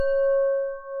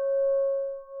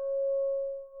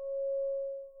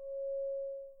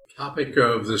Topic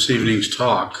of this evening's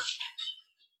talk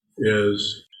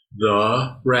is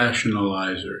the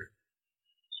rationalizer.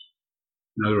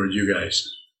 In other words, you guys.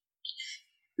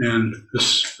 And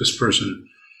this person,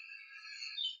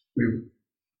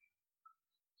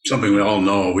 something we all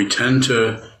know, we tend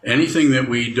to, anything that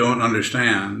we don't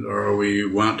understand or we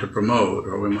want to promote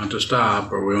or we want to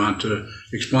stop or we want to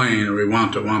explain or we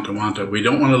want to, we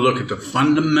don't want to look at the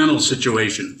fundamental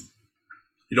situation.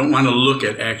 You don't want to look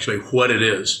at actually what it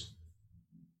is.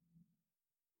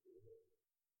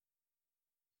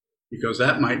 Because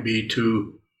that might be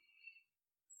too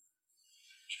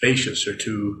spacious or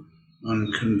too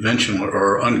unconventional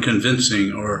or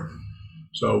unconvincing, or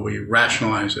so we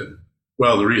rationalize it.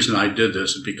 Well, the reason I did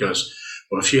this is because,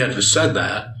 well, if she hadn't said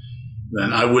that,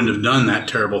 then I wouldn't have done that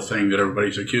terrible thing that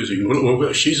everybody's accusing.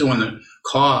 Well, she's the one that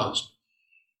caused.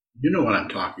 You know what I'm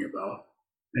talking about.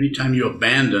 Anytime you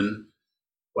abandon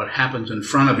what happens in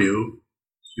front of you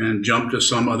and jump to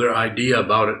some other idea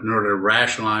about it in order to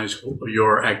rationalize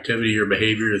your activity, your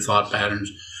behavior, your thought patterns,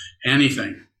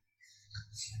 anything.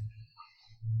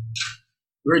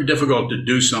 Very difficult to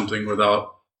do something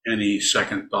without any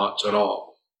second thoughts at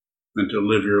all, and to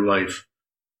live your life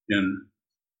in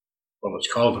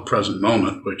what's called the present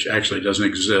moment, which actually doesn't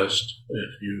exist,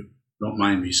 if you don't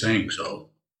mind me saying so.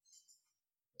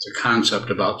 It's a concept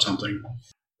about something.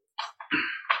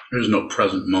 There's no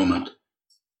present moment.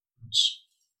 It's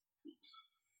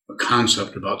a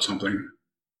concept about something.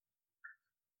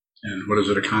 And what is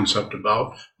it a concept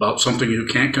about? About something you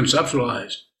can't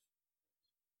conceptualize.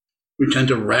 We tend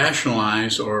to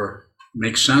rationalize or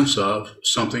make sense of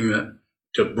something that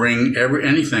to bring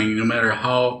anything, no matter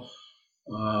how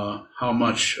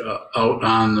much out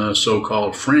on the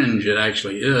so-called fringe it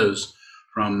actually is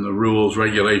from the rules,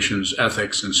 regulations,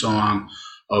 ethics, and so on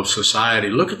of society.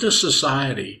 Look at the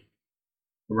society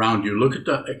around you. Look at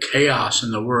the chaos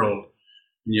in the world.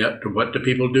 And yet, what do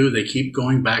people do? They keep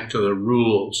going back to the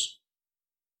rules.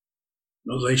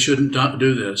 No, they shouldn't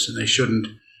do this, and they shouldn't,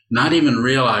 not even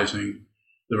realizing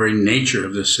the very nature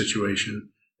of this situation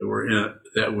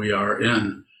that we are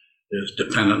in is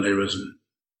dependently arisen.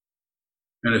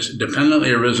 And it's dependently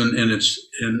arisen in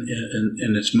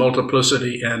its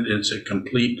multiplicity and its a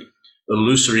complete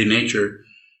illusory nature.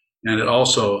 And it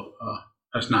also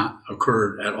has not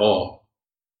occurred at all.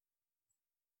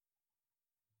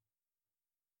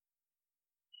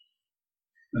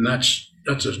 And that's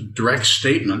a direct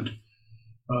statement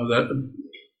that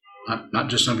not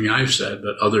just something I've said,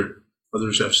 but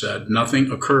others have said. Nothing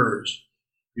occurs.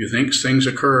 You think things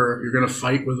occur, you're going to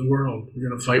fight with the world. You're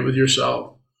going to fight with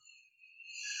yourself.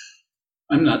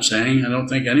 I'm not saying, I don't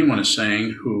think anyone is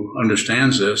saying who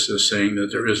understands this is saying that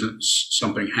there isn't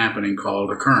something happening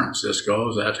called occurrence. This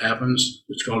goes, that happens.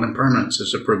 It's called impermanence.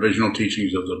 It's the provisional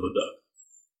teachings of the Buddha.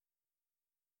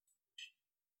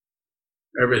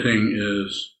 Everything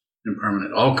is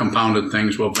impermanent. All compounded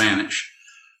things will vanish,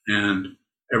 and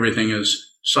everything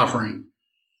is suffering,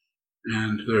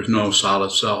 and there's no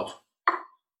solid self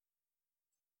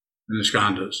in the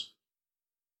skandhas.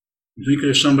 You think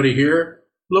there's somebody here?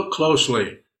 Look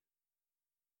closely.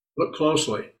 Look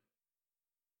closely.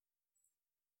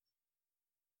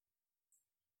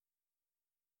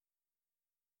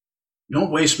 Don't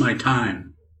waste my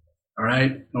time, all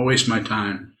right? Don't waste my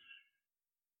time.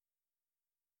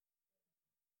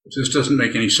 If this doesn't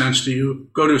make any sense to you,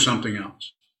 go do something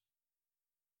else.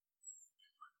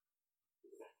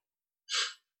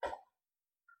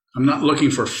 I'm not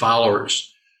looking for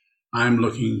followers. If I'm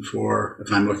looking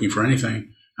for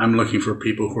anything, I'm looking for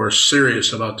people who are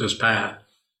serious about this path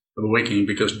of awakening,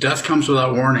 because death comes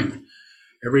without warning.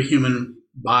 Every human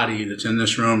body that's in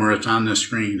this room or it's on this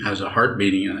screen has a heart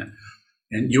beating in it.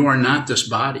 And you are not this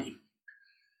body.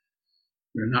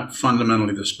 You're not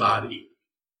fundamentally this body.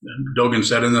 Dogen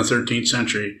said in the 13th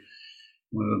century,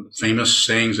 one of the famous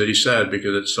sayings that he said,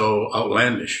 because it's so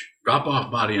outlandish, drop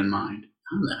off body and mind.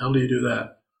 How in the hell do you do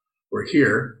that? We're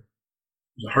here,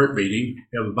 there's a heart beating,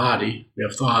 we have a body, we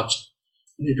have thoughts,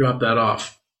 and you drop that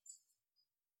off.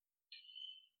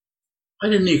 Why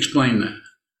didn't he explain that?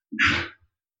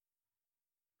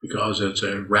 Because it's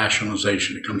a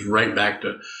rationalization. It comes right back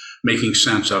to making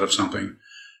sense out of something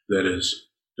that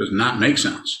does not make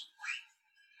sense.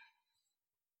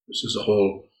 This is a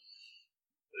whole,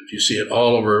 if you see it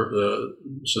all over the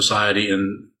society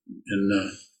and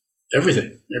in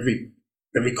everything,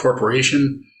 every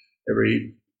corporation,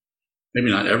 maybe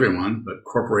not everyone, but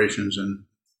corporations and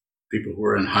people who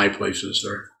are in high places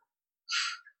are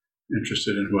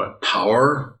interested in what?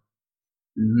 Power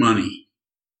and money.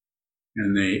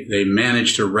 And they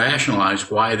manage to rationalize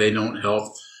why they don't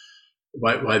help,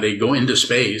 why they go into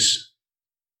space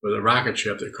with a rocket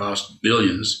ship that costs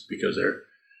billions because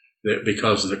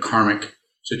because of the karmic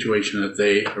situation that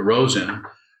they arose in,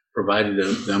 provided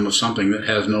them with something that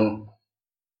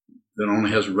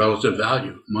only has relative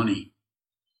value, money,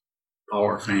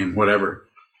 power, fame, whatever.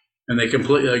 And they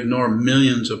completely ignore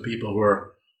millions of people who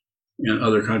are in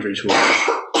other countries who are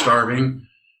starving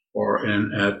or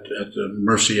at the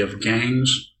mercy of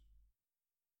gangs.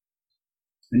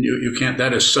 And you can't,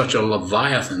 that is such a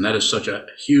leviathan, that is such a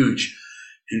huge,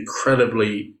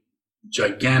 incredibly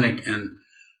gigantic and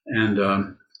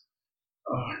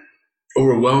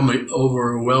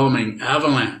overwhelming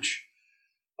avalanche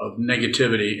of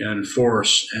negativity and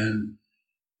force and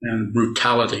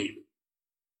brutality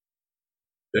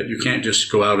that you can't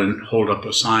just go out and hold up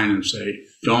a sign and say,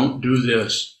 don't do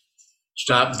this,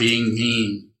 stop being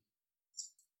mean.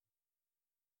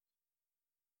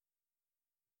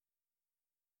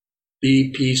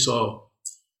 Be peaceful.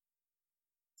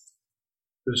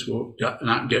 This will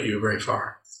not get you very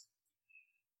far.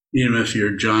 Even if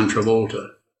you're John Travolta.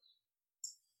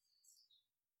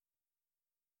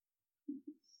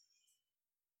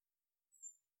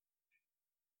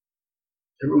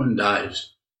 Everyone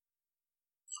dies.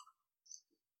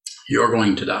 You're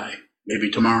going to die. Maybe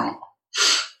tomorrow.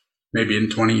 Maybe in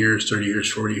 20 years, 30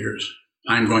 years, 40 years.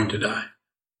 I'm going to die.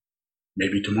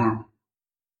 Maybe tomorrow.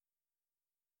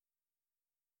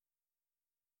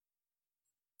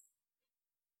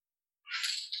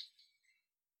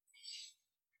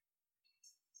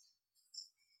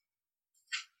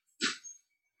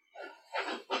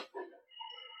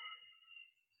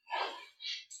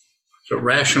 So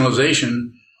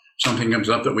rationalization, something comes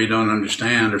up that we don't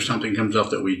understand, or something comes up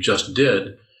that we just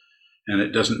did, and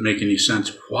it doesn't make any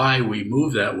sense why we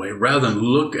move that way. Rather than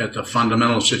look at the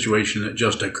fundamental situation that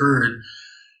just occurred,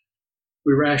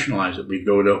 we rationalize it. We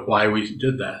go to why we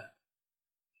did that.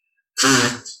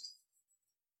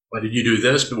 Why did you do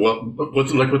this? Well,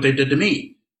 look what they did to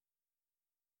me.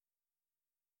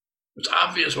 It's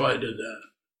obvious why I did that.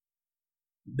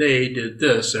 They did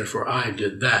this, therefore I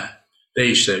did that.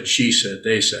 They said, she said,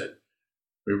 they said.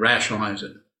 We rationalize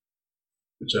it.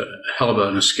 It's a hell of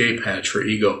an escape hatch for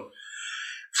ego.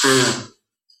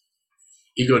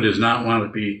 Ego does not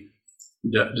want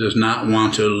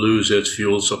to lose its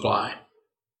fuel supply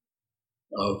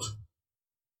of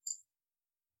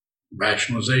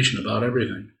rationalization about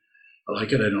everything. I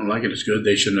like it, I don't like it, it's good,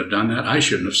 they shouldn't have done that, I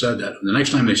shouldn't have said that. The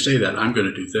next time they say that, I'm going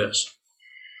to do this.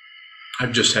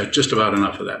 I've just had just about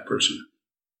enough of that person.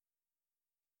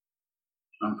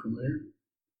 Sound familiar?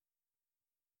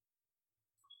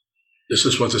 This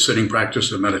is what the sitting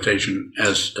practice of meditation,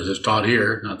 as is taught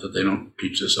here, not that they don't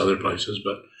teach this other places,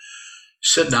 but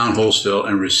sit down, hold still,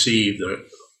 and receive the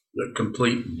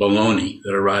complete baloney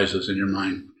that arises in your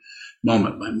mind,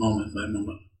 moment by moment by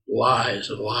moment. Lies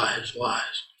and lies,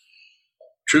 lies.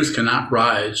 Truth cannot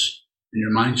rise in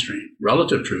your mind stream.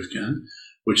 Relative truth can,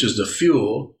 which is the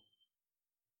fuel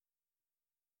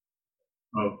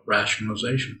of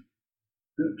rationalization.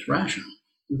 It's rational.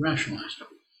 You rationalize it.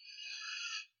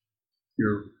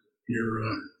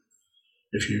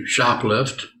 If you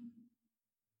shoplift,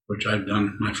 which I've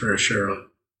done my fair share of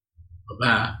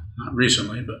that, not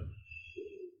recently, but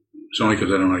it's only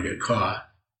because I don't want to get caught.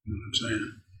 You know what I'm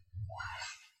saying?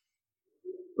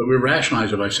 But we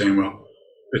rationalize it by saying, well,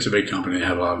 it's a big company, they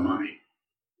have a lot of money.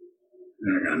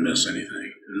 They're not going to miss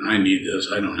anything. And I need this,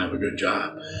 I don't have a good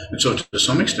job. And so to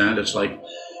some extent, it's like,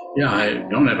 yeah, I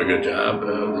don't have a good job.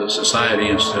 The society,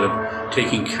 instead of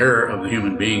taking care of the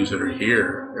human beings that are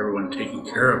here, everyone taking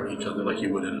care of each other like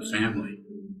you would in a family,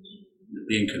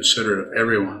 being considerate of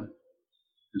everyone.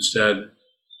 Instead,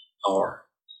 power,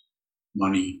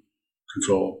 money,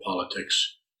 control,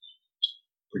 politics,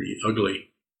 pretty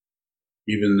ugly.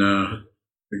 Even the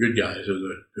good guys are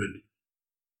the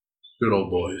good old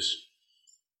boys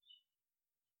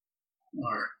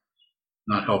are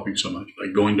not helping so much by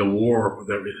going to war with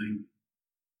everything.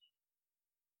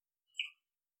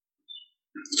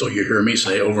 So you hear me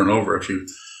say over and over, if you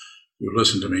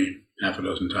listen to me half a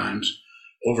dozen times,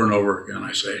 over and over again,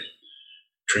 I say,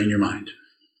 train your mind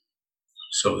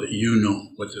so that you know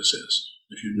what this is.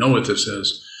 If you know what this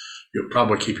is, you'll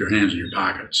probably keep your hands in your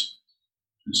pockets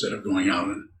instead of going out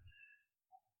and,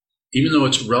 even though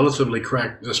it's relatively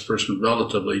correct, this person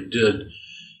relatively did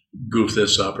goof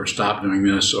this up or stop doing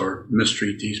this or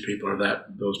mistreat these people or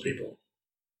those people.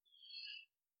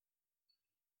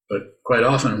 But quite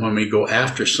often when we go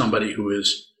after somebody who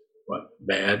is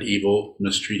bad, evil,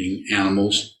 mistreating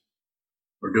animals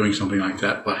or doing something like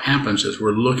that, what happens is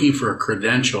we're looking for a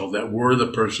credential that we're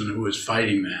the person who is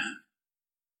fighting that.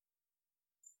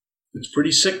 It's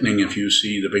pretty sickening if you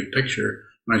see the big picture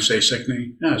When I say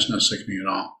sickening, it's not sickening at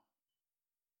all.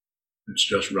 It's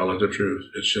just relative truth.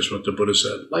 It's just what the Buddha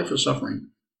said. Life is suffering.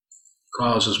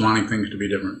 Cause is wanting things to be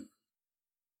different.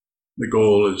 The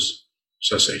goal is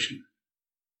cessation.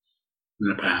 And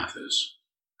the path is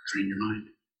train your mind.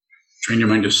 Train your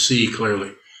mind to see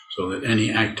clearly so that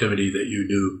any activity that you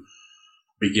do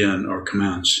begin or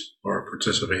commence or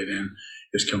participate in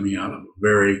is coming out of a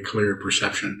very clear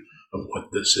perception of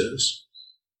what this is,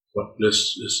 what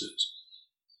this is,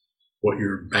 what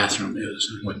your bathroom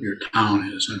is, and what your town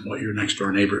is, and what your next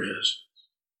door neighbor is,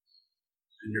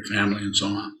 and your family, and so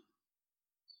on.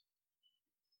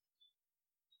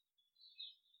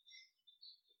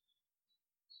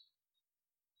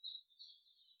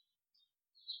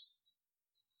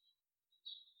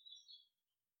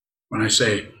 When I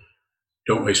say,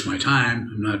 don't waste my time,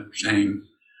 I'm not saying,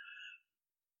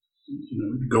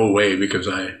 go away because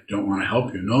I don't want to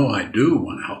help you. No, I do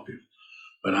want to help you.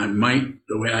 But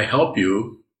the way I help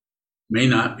you may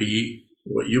not be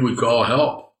what you would call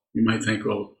help. You might think,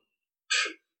 well,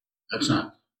 that's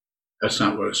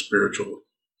not what a spiritual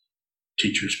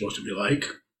teacher is supposed to be like.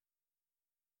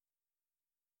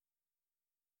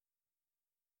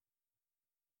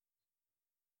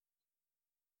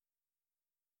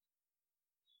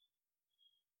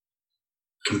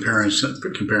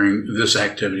 Comparing this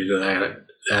activity to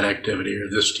that activity, or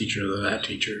this teacher to that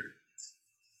teacher.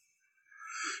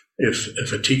 If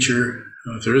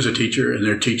there is a teacher and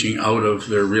they're teaching out of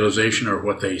their realization or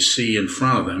what they see in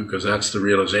front of them, because that's the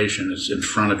realization, it's in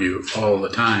front of you all the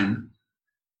time.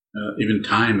 Even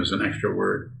time is an extra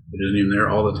word. It isn't even there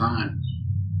all the time.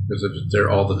 Because if it's there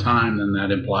all the time, then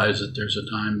that implies that there's a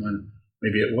time when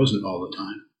maybe it wasn't all the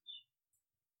time.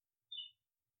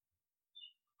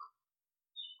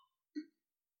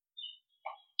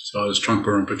 So as Trungpa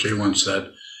Rinpoche once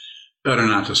said, better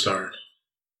not to start.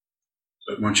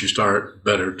 But once you start,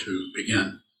 better to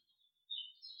begin.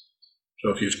 So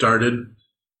if you've started,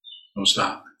 don't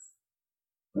stop.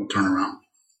 Don't turn around.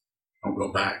 Don't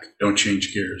go back. Don't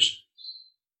change gears.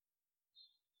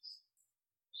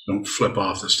 Don't flip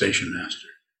off the station master.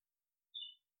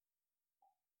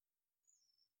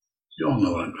 You all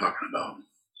know what I'm talking about.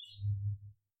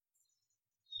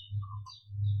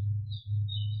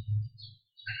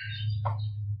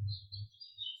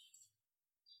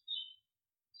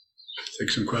 Take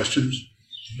some questions.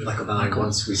 Like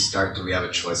once we start, do we have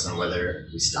a choice on whether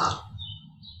we stop?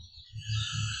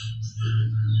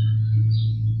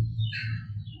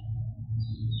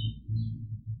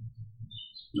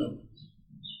 No.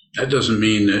 That doesn't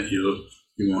mean that you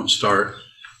won't start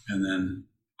and then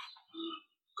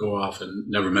go off and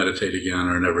never meditate again,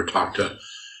 or never talk to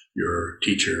your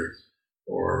teacher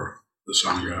or the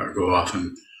Sangha, or go off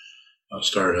and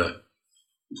start a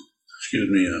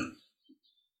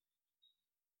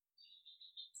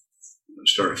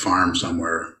farm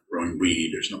somewhere growing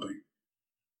weed or something.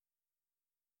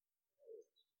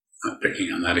 I'm not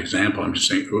picking on that example. I'm just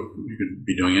saying you could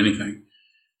be doing anything.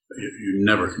 You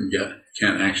never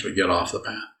can't actually get off the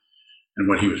path. And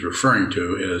what he was referring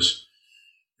to is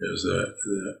the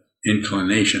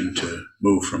inclination to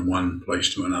move from one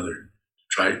place to another,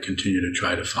 continue to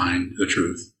try to find the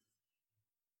truth.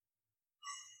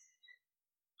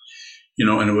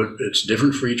 And it's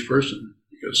different for each person,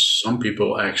 because some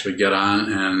people actually get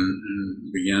on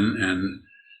and begin, and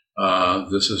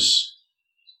this is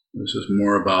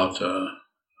more about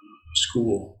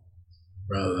school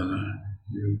rather than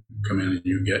you come in and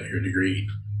you get your degree.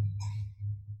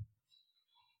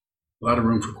 A lot of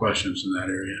room for questions in that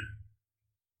area.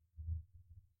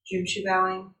 Jumshu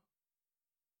bowing.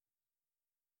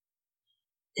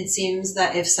 It seems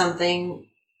that if something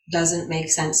doesn't make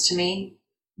sense to me,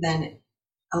 then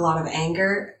a lot of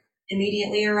anger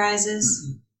immediately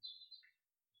arises.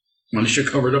 Well, you're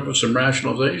covered up with some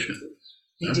rationalization.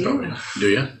 I do. Do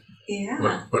you?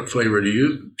 Yeah. What flavor do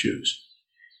you choose?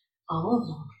 All of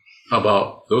them. How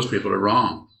about those people are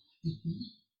wrong? Mm-hmm.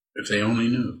 If they only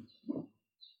knew.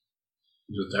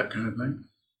 Is it that kind of thing?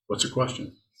 What's the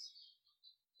question?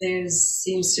 There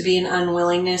seems to be an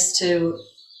unwillingness to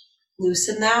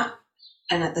loosen that,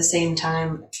 and at the same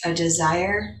time, a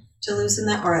desire to loosen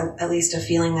that, or at least a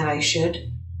feeling that I should.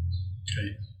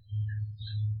 Okay.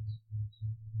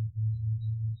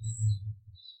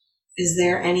 Is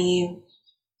there any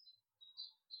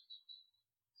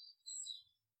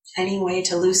way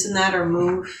to loosen that or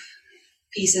move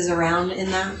pieces around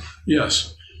in that?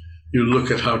 Yes. You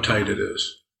look at how tight it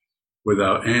is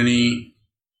without any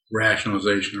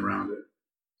rationalization around it.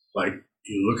 Like,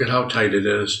 you look at how tight it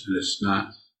is, and it's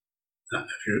not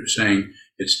if you're saying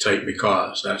it's tight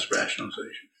because, that's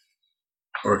rationalization.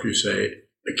 Or if you say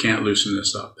I can't loosen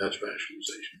this up. That's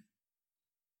rationalization.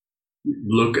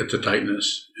 Look at the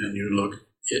tightness and you look,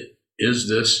 is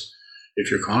this,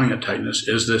 if you're calling it tightness,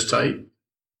 is this tight?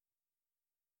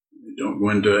 Don't go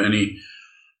into any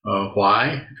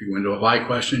why. If you go into a why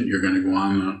question, you're going to go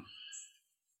on the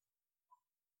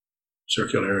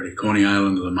circularity, Coney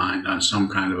Island of the mind, on some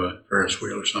kind of a Ferris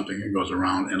wheel or something that goes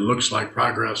around and looks like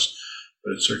progress,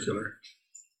 but it's circular.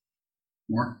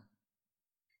 More?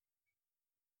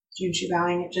 Jude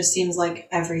bowing, it just seems like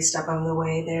every step of the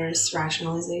way there's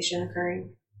rationalization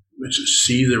occurring. Let's just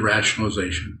see the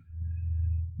rationalization.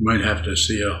 You might have to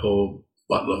see a whole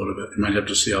buttload of it. You might have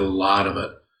to see a lot of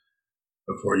it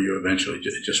before you eventually,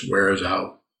 it just wears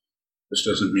out. This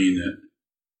doesn't mean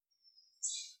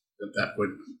that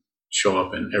would show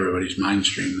up in everybody's mind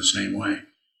stream the same way.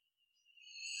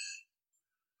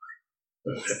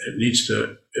 But it needs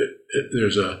to,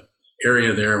 there's a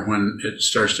area there when it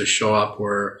starts to show up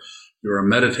where you're a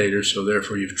meditator, so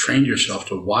therefore you've trained yourself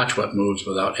to watch what moves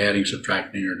without adding,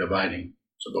 subtracting, or dividing,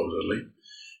 supposedly.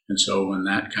 And so when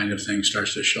that kind of thing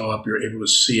starts to show up, you're able to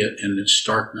see it in its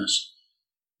starkness,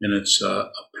 in its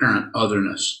apparent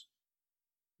otherness.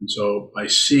 And so by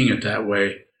seeing it that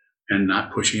way and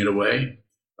not pushing it away,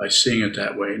 by seeing it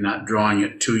that way, not drawing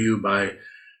it to you by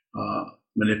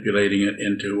manipulating it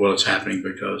into, well, it's happening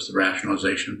because the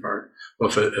rationalization part.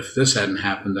 Well, if this hadn't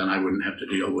happened, then I wouldn't have to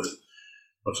deal with it.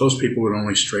 But if those people would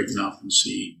only straighten up and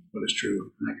see what is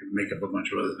true, and I could make up a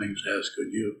bunch of other things, as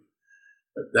could you.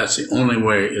 But that's the only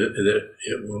way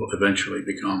it will eventually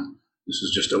become, this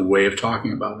is just a way of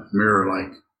talking about it,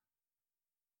 mirror-like.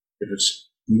 If it's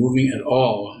moving at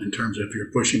all in terms of if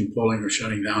you're pushing, pulling, or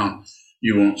shutting down,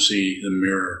 you won't see the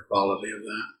mirror quality of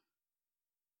that.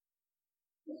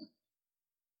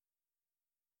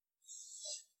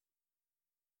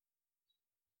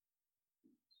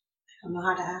 I don't know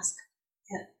how to ask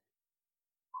yet.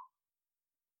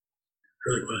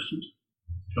 Further questions?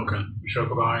 Okay.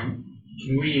 Shokabang,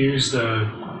 can we use the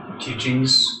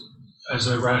teachings as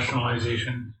a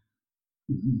rationalization?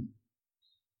 Mm-hmm.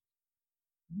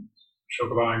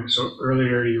 Shokabang, so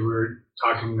earlier you were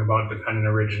talking about dependent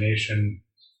origination.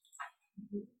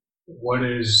 What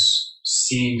is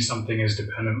seeing something as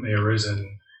dependently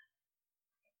arisen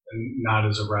and not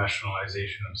as a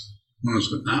rationalization of something? Well,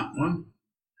 is it not one?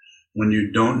 When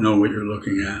you don't know what you're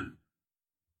looking at.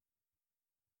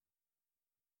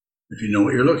 If you know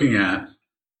what you're looking at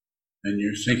and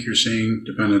you think you're seeing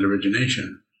dependent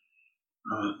origination,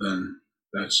 then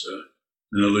that's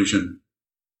an illusion.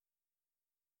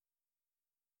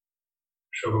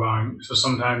 Shokabang, so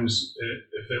sometimes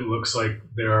if it looks like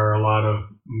there are a lot of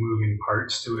moving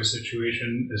parts to a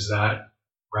situation, is that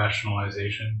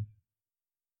rationalization?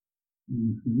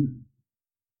 Mm-hmm.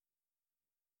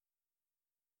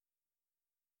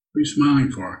 What are you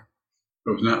smiling for?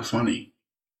 It was not funny.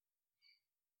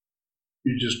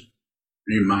 Are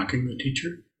you mocking the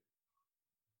teacher?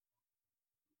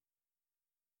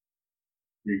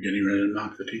 You're getting ready to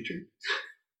mock the teacher?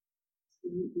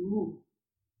 Mm-hmm.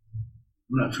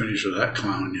 I'm not finished with that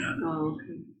clown yet. Oh,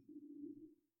 okay.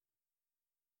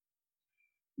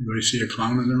 Anybody see a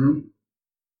clown in the room?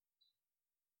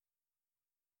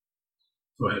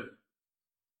 Go ahead.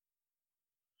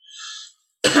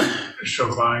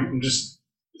 Shokabang, I'm just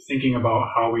thinking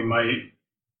about how we might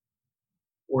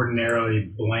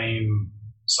ordinarily blame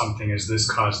something as this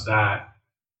caused that,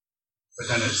 but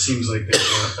then it seems like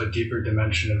there's a deeper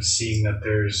dimension of seeing that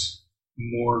there's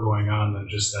more going on than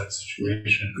just that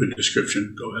situation. Good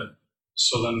description. Go ahead.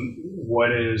 So then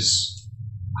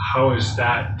how is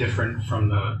that different from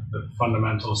the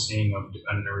fundamental seeing of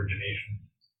dependent origination?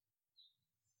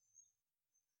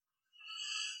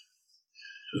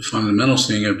 The fundamental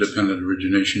seeing of dependent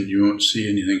origination, you won't see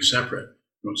anything separate.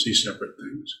 You won't see separate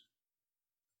things.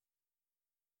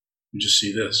 You just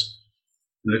see this.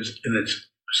 And it's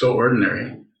so ordinary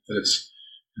that it's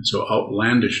so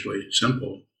outlandishly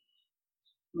simple.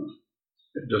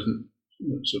 It doesn't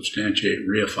substantiate,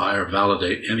 reify, or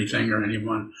validate anything or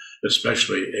anyone,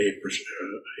 especially a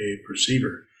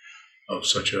perceiver of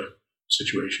such a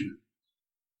situation.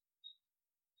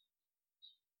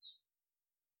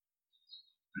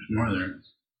 There's more there.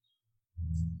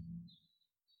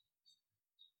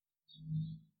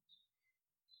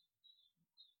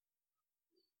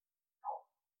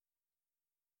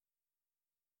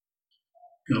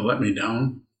 Gonna let me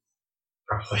down?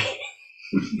 Probably.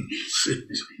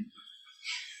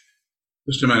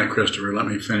 Just a minute, Christopher. Let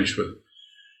me finish with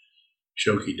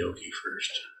Shoki Doki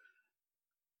first.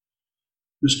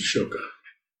 Mr. Shoka.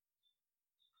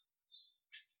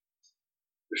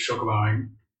 Shokabang.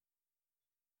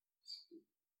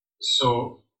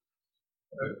 So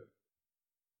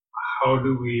how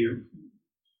do we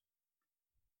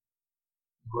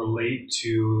relate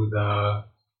to the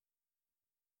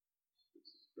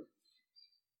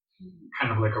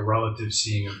kind of like a relative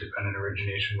seeing of dependent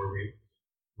origination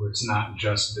where it's not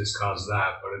just this caused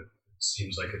that, but it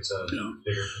seems like it's a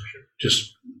bigger picture.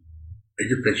 Just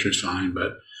bigger picture is fine,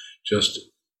 but just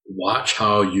watch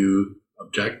how you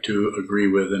object to, agree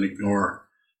with, and ignore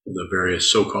the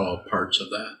various so-called parts of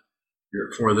that.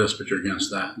 You're for this, but you're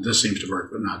against that. This seems to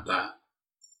work, but not that.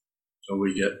 So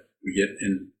we get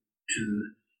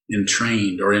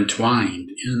entrained or entwined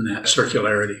in that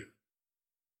circularity.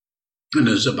 And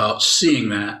it's about seeing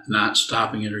that, not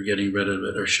stopping it or getting rid of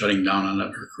it or shutting down on it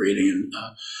or creating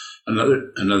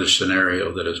another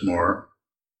scenario that is more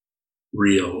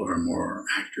real or more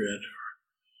accurate.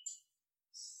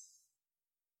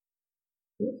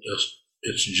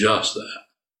 It's just that.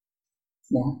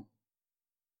 More.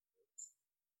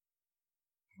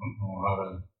 I don't know how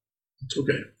to. It's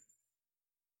okay.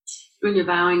 When you're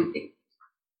vowing,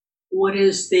 what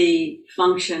is the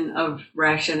function of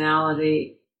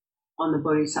rationality on the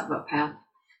Bodhisattva path?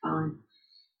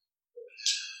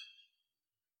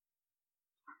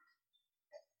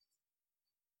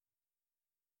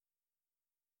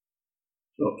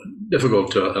 So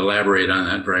difficult to elaborate on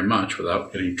that very much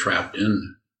without getting trapped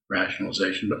in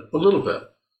rationalization, but a little bit.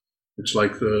 It's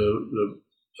like the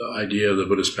idea of the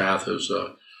Buddhist path is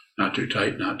not too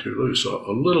tight, not too loose. So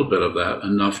a little bit of that,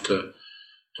 enough to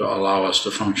allow us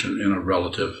to function in a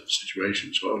relative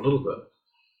situation. So a little bit.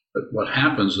 But what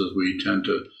happens is we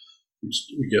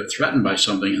get threatened by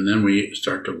something, and then we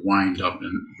start to wind up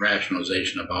in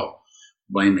rationalization about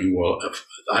blaming, well, if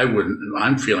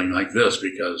I'm feeling like this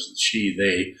because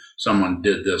someone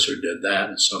did this or did that,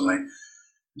 and so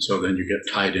then you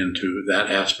get tied into that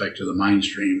aspect of the mind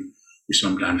stream we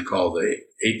sometimes call the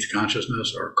eighth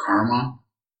consciousness or karma,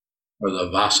 or the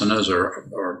vasanas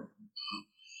or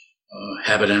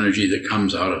habit energy that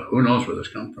comes out of, who knows where this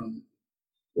comes from.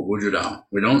 Wujudao.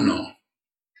 We don't know.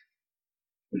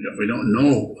 We don't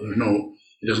know.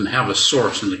 It doesn't have a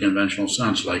source in the conventional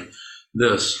sense, like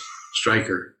this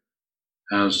striker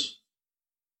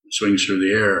swings through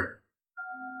the air,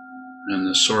 and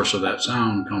the source of that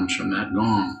sound comes from that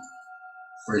gong.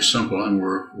 Very simple, and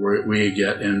we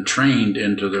get entrained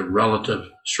into the relative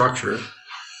structure,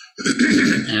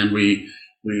 and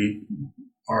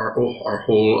our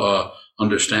whole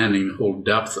understanding, the whole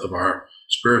depth of our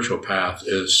spiritual path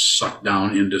is sucked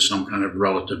down into some kind of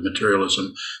relative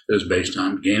materialism that is based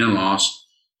on gain and loss,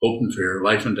 hope and fear,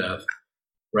 life and death,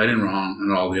 right and wrong,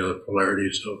 and all the other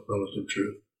polarities of relative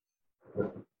truth.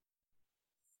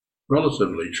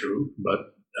 Relatively true,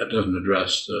 but that doesn't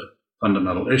address the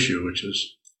fundamental issue, which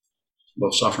is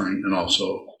both suffering and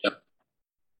also death.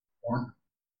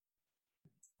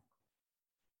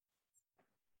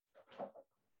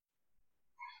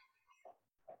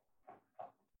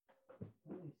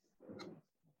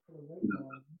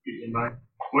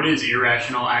 What is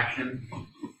irrational action?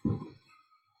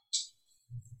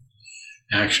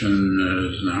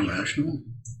 Action is not rational.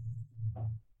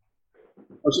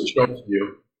 What's it strike to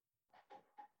you?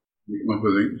 You come up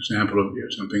with an example of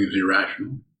something is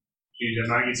irrational.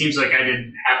 It seems like I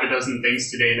did half a dozen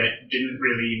things today that didn't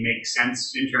really make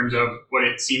sense in terms of what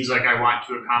it seems like I want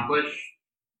to accomplish.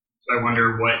 So I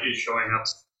wonder what is showing up.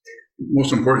 The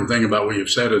most important thing about what you've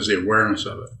said is the awareness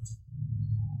of it,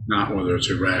 not whether it's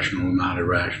irrational or not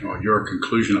irrational. Your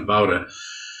conclusion about it,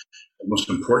 the most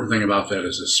important thing about that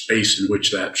is the space in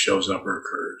which that shows up or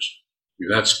occurs.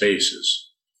 That space is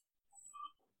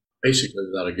basically,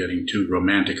 without getting too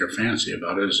romantic or fancy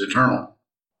about it, is eternal.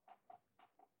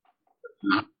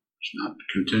 It's not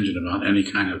contingent about any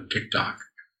kind of TikTok.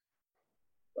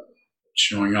 It's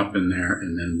showing up in there,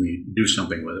 and then we do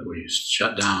something with it. We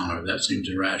shut down, or that seems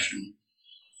irrational.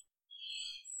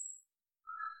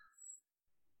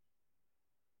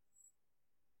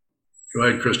 Go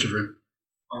ahead, Christopher.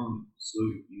 So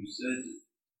you said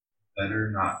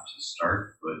better not to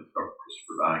start,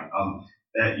 Christopher Bowing.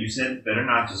 That you said better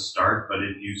not to start, but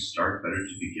if you start, better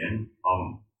to begin.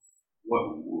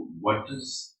 What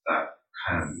does that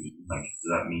kind of mean? Like, does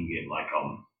that mean getting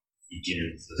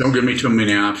begin? Don't give me too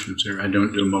many options here. I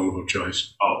don't do multiple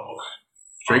choice. Oh, okay.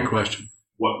 Straight question.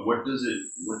 What does it?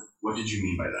 What did you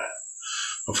mean by that?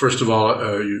 Well, first of all,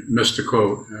 you missed the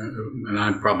quote, and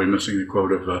I'm probably missing the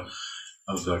quote of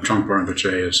Trungpa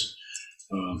Rinpoche is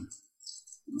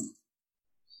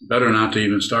better not to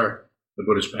even start the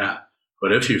Buddhist path.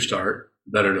 But if you start,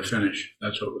 better to finish.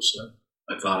 That's what was said.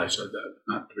 I thought I said that,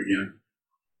 not to begin.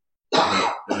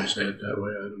 Did I say it that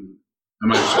way? I don't know. I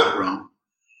might have said it wrong.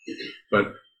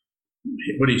 But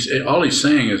all he's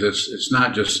saying is it's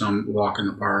not just some walk in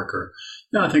the park or,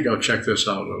 no, I think I'll check this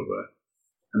out a little bit.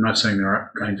 I'm not saying there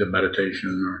aren't kinds of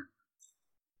meditation or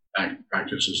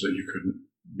practices that you couldn't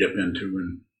dip into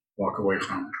and walk away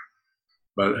from.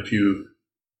 But if you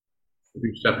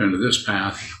step into this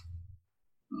path,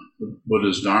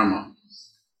 Buddha's Dharma,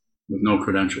 with no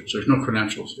credentials, there's no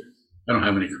credentials here. I don't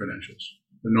have any credentials.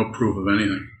 There's no proof of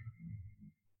anything.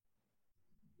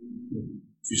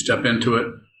 If you step into it,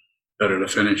 better to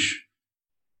finish.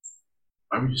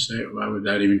 Why would you say it? Why would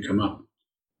that even come up?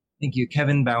 Thank you.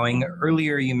 Kevin Bowing,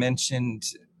 earlier you mentioned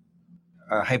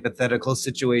a hypothetical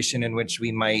situation in which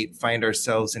we might find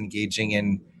ourselves engaging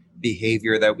in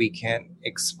behavior that we can't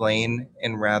explain,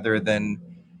 and rather than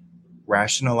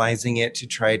rationalizing it to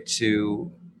try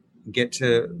to get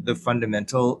to the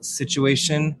fundamental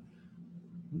situation,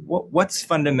 what's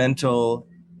fundamental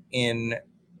in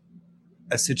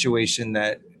a situation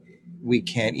that we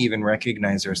can't even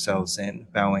recognize ourselves in?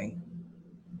 Bowing.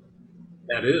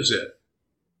 That is it.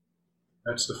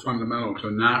 That's the fundamental,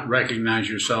 to not recognize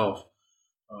yourself.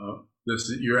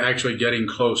 You're actually getting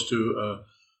close to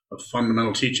a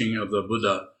fundamental teaching of the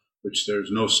Buddha, which there's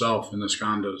no self in the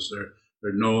skandhas.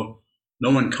 No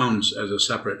one comes as a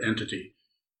separate entity.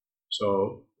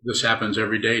 So this happens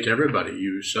every day to everybody.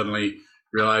 You suddenly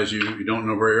realize you don't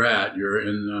know where you're at. You're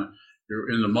in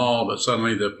the mall, but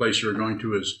suddenly the place you're going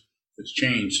to it's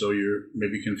changed, so you're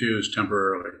maybe confused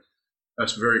temporarily.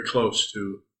 That's very close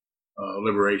to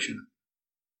liberation.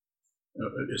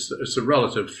 It's a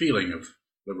relative feeling of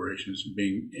liberation,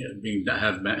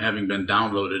 having been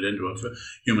downloaded into a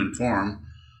human form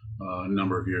a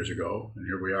number of years ago, and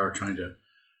here we are trying to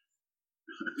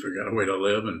figure out a way to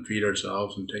live and feed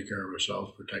ourselves and take care of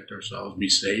ourselves, protect ourselves, be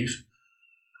safe.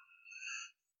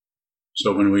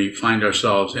 So when we find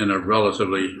ourselves in a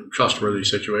relatively trustworthy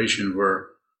situation where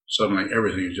suddenly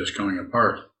everything is just coming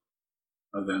apart,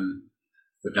 then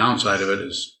the downside of it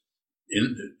is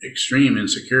extreme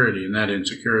insecurity, and that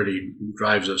insecurity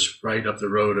drives us right up the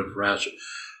road of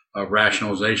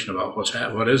rationalization about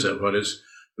what is it? What does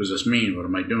this mean? What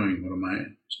am I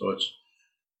doing? So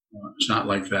it's not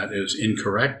like that is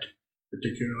incorrect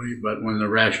particularly, but when the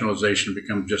rationalization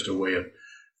becomes just a way of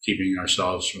keeping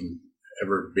ourselves from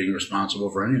ever being responsible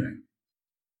for anything.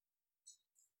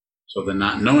 So the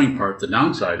not knowing part, the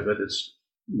downside of it, is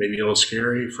maybe a little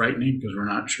scary, frightening, because we're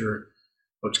not sure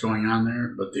what's going on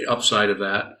there. But the upside of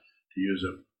that, to use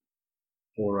a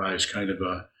polarized kind of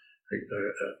a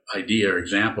idea or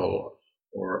example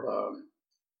or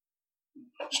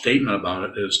statement about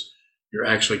it, is you're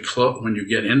actually when you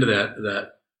get into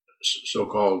that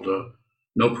so-called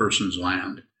no person's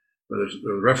land, where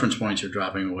the reference points are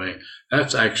dropping away.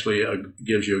 That's actually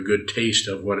gives you a good taste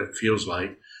of what it feels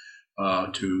like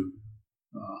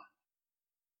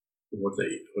what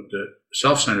the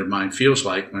self-centered mind feels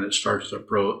like when it starts to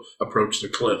approach the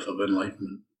cliff of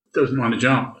enlightenment. It doesn't want to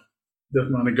jump. It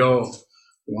doesn't want to go.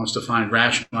 It wants to find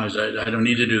rationalize. I don't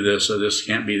need to do this. So this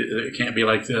can't be. It can't be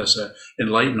like this.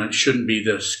 Enlightenment shouldn't be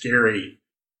this scary.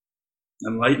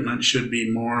 Enlightenment should be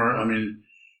more.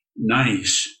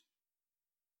 Nice.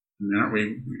 Aren't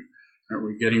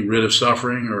we getting rid of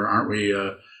suffering, or aren't we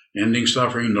ending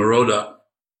suffering? Nirodha,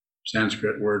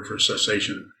 Sanskrit word for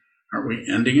cessation. Aren't we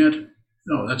ending it?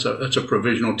 No, that's a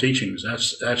provisional teachings.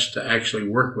 That's to actually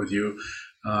work with you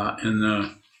in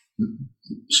the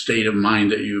state of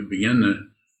mind that you begin the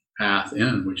path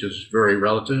in, which is very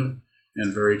relative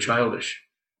and very childish.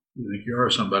 You think you are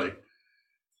somebody.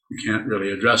 You can't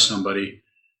really address somebody,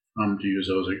 to use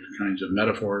those kinds of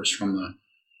metaphors, from the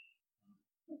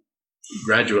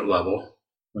graduate level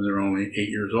when they're only 8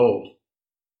 years old.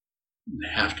 And they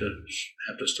have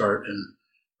to start in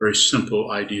very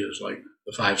simple ideas like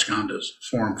the 5 skandhas: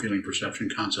 form, feeling, perception,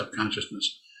 concept,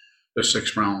 consciousness, the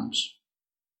 6 realms.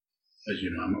 As you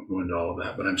know, I'm not going into all of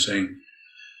that, but I'm saying,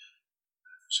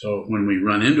 so when we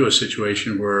run into a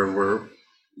situation where we're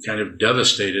kind of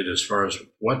devastated as far as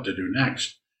what to do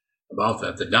next about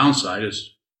that, the downside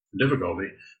is the difficulty,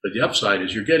 but the upside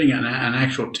is you're getting an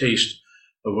actual taste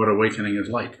of what awakening is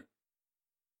like.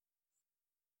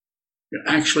 You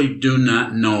actually do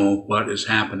not know what is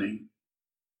happening.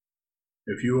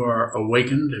 If you are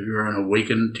awakened, if you're an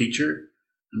awakened teacher,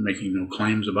 I'm making no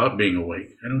claims about being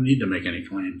awake. I don't need to make any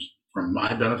claims for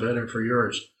my benefit or for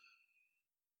yours.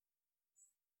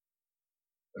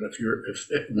 But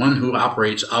if one who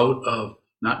operates out of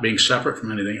not being separate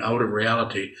from anything, out of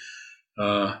reality,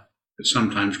 it's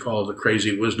sometimes called the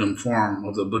crazy wisdom form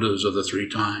of the Buddhas of the 3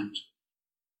 times.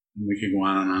 And we could go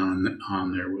on and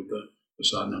on there with the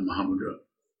Sadhana Mahamudra.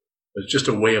 But it's just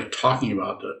a way of talking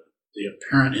about the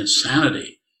apparent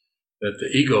insanity that the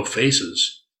ego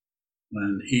faces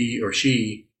when he or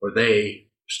she or they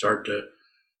start to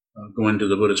go into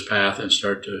the Buddhist path and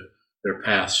start to their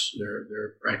paths,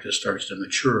 their practice starts to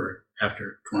mature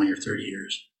after 20 or 30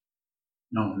 years.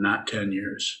 No, not 10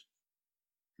 years.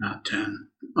 Not 10.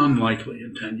 Unlikely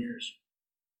in 10 years.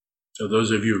 So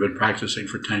those of you who have been practicing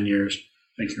for 10 years,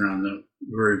 think you're on the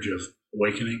verge of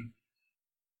awakening?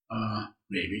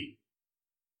 Maybe.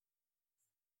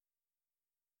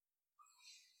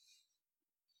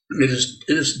 It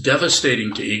is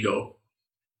devastating to ego.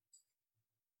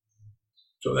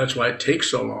 So that's why it takes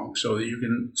so long, so that you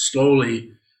can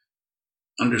slowly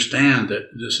understand that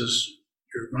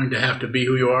you're going to have to be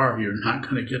who you are. You're not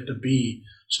going to get to be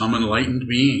some enlightened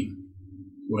being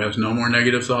who has no more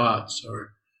negative thoughts,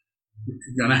 or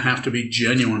you're going to have to be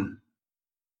genuine.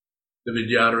 The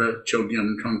Vidyadhara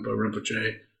Chogyam Trungpa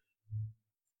Rinpoche.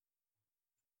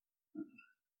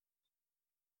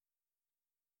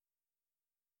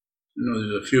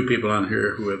 There's a few people on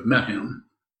here who have met him.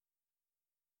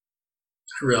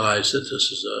 I realize that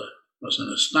this was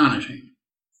an astonishing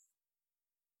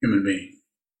human being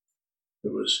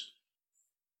who was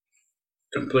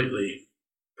completely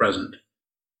present.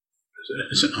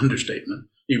 It's an understatement.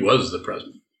 He was the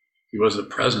present. He was the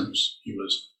presence. He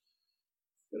was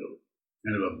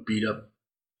kind of a beat up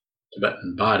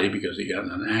Tibetan body because he got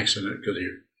in an accident because he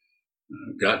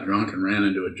got drunk and ran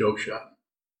into a joke shop.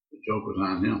 The joke was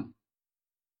on him.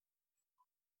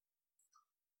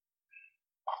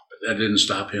 But that didn't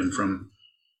stop him from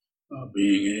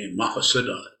being a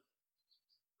Mahasiddha,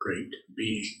 great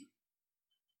being.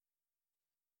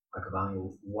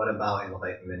 Makavani, what about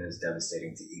enlightenment is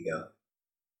devastating to ego?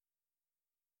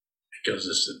 Because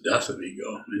it's the death of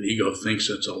ego. And ego thinks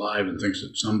it's alive and thinks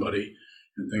it's somebody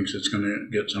and thinks it's going to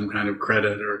get some kind of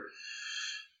credit or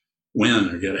win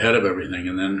or get ahead of everything.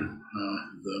 And then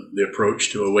the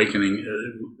approach to awakening,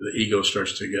 the ego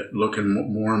starts to get looking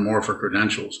more and more for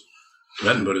credentials.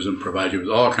 Tibetan Buddhism provides you with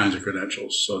all kinds of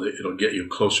credentials so that it'll get you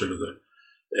closer to the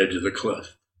edge of the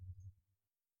cliff.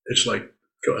 It's like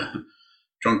Trungpa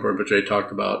Rinpoche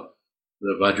talked about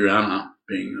the Vajrayana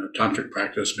being a tantric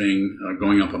practice, being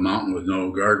going up a mountain with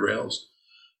no guardrails.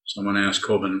 Someone asked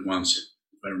Kobun once,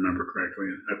 if I remember correctly,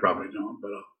 I probably don't,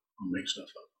 but I'll make stuff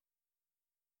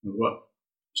up.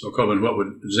 So Kobun, what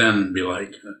would Zen be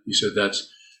like? He said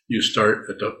you start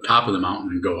at the top of the mountain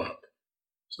and go up.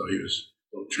 So he was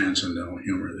a little transcendental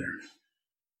humor there.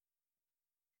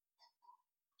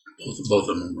 Both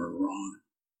of them were wrong.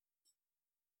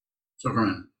 So come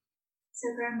on. So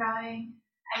Grand Bowing,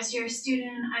 as your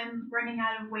student, I'm running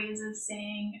out of ways of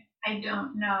saying I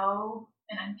don't know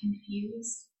and I'm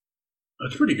confused.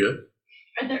 That's pretty good.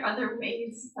 Are there other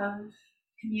ways of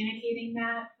communicating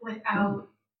that without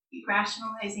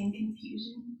rationalizing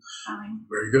confusion?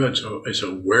 Very good. So it's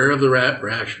aware of the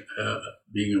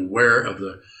being aware of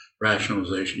the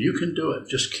rationalization. You can do it.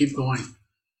 Just keep going.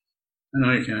 I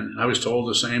know you can. I was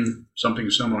told something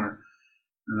similar,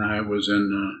 and I was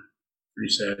in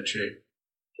pretty sad shape.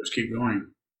 Just keep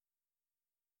going.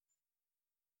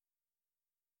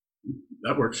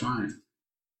 That works fine.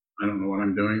 I don't know what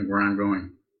I'm doing, where I'm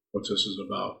going, what this is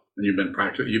about. And you've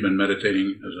been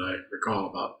meditating, as I recall,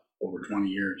 about over 20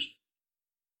 years.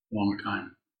 Long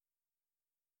time.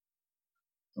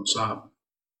 Don't stop.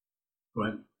 Go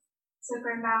ahead. So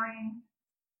Grand Bowing,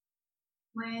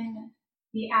 when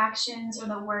the actions or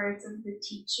the words of the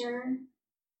teacher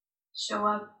show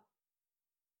up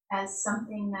as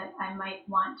something that I might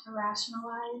want to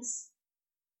rationalize,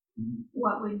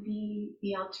 what would be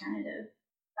the alternative?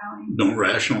 Bowing? Don't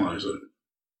rationalize it.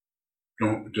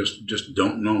 Don't just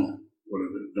don't know what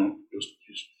it is. Don't just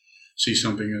see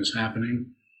something is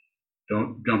happening.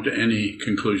 Don't jump to any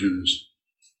conclusions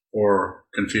or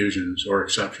confusions or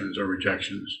exceptions or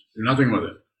rejections. Do nothing with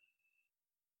it.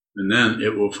 And then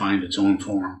it will find its own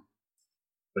form.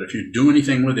 But if you do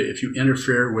anything with it, if you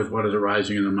interfere with what is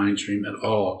arising in the mind stream at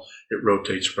all, it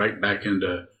rotates right back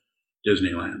into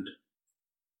Disneyland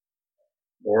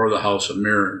or the House of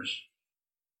Mirrors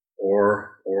or.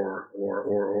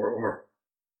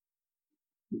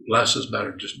 Less is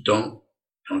better. Just don't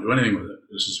do anything with it.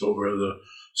 This is over the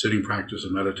sitting practice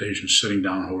of meditation, sitting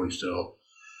down, holding still,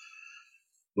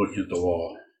 looking at the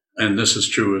wall. And this is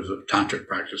true of the tantric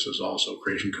practices also,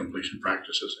 creation completion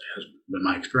practices, has been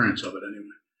my experience of it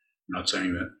anyway. I'm not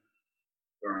saying that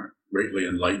there aren't greatly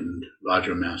enlightened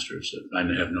Vajra masters that I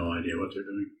have no idea what they're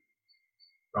doing.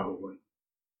 Probably.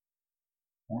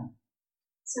 Yeah.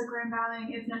 So Grand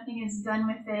Bowing, if nothing is done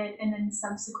with it and then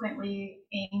subsequently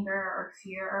anger or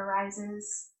fear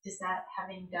arises, is that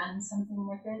having done something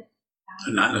with it?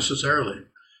 Not necessarily.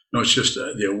 No, it's just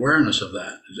the awareness of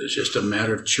that. It's just a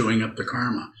matter of chewing up the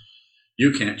karma. You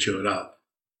can't chew it up,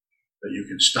 but you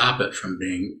can stop it from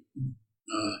being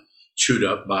chewed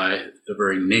up by the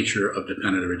very nature of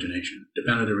dependent origination.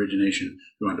 Dependent origination,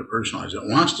 you want to personalize it,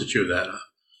 wants to chew that up,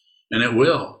 and it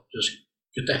will. Just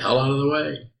get the hell out of the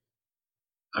way.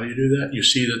 How do you do that? You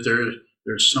see that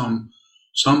there's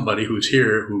somebody who's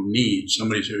here who needs,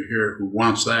 somebody here who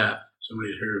wants that,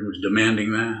 somebody here who's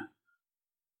demanding that.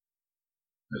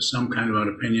 There's some kind of an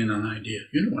opinion, an idea.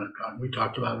 You know what I'm talking about. We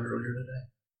talked about it earlier today.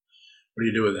 What do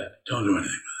you do with that? Don't do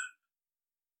anything with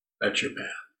it. That's your path.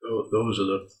 Those are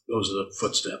the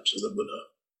footsteps of the Buddha.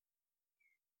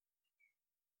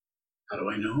 How do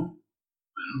I know?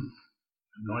 I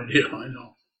have no idea.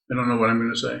 I don't know what I'm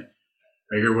going to say.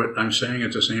 I hear what I'm saying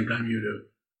at the same time you do.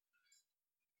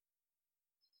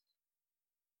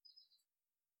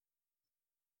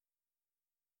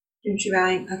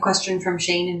 A question from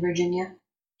Shane in Virginia.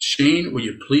 Shane, will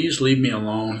you please leave me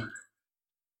alone?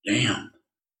 Damn.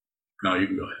 No, you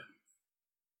can go ahead.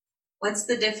 What's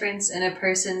the difference in a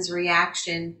person's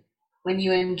reaction when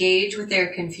you engage with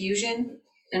their confusion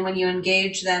and when you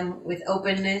engage them with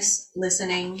openness,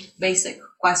 listening, basic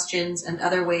questions, and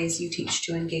other ways you teach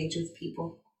to engage with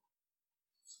people?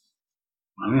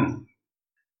 I don't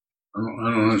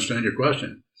understand your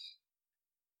question.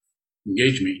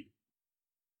 Engage me.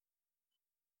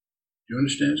 Do you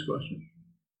understand his question?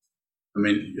 I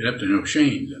mean, you have to know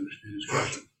Shane to understand his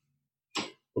question.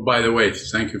 Well, by the way,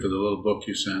 thank you for the little book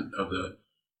you sent of the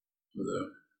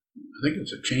I think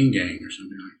it's a chain gang or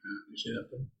something like that. You see that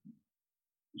book?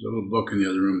 There's a little book in the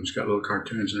other room. It's got little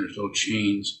cartoons and there's little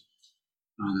chains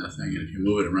on the thing. And if you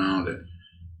move it around, it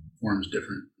forms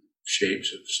different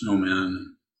shapes of snowmen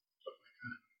and stuff like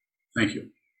that. Thank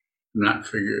you. I'm not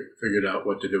figured out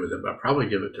what to do with it, but I'll probably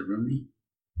give it to Rumi,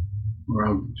 or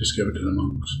I'll just give it to the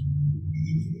monks,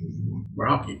 or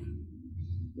I'll keep it.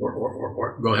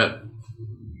 Or go ahead.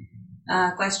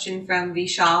 Question from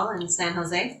Vishal in San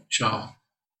Jose. Shal.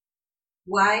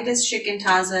 Why does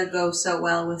Shikantaza go so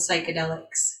well with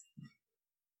psychedelics?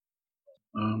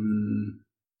 I don't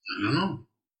know.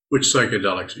 Which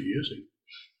psychedelics are you using?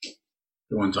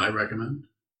 The ones I recommend?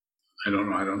 I don't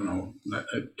know.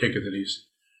 I take it that he's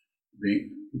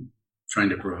trying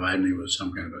to provide me with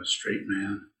some kind of a straight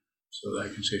man so that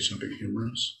I can say something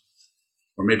humorous.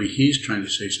 Or maybe he's trying to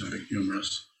say something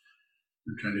humorous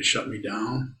and trying to shut me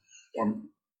down. Or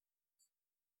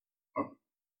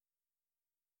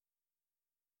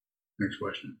next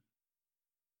question.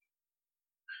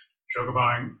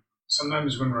 Shokabang,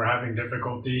 sometimes when we're having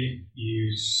difficulty,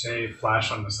 you say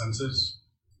flash on the senses.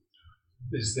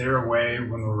 Is there a way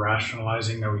when we're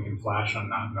rationalizing that we can flash on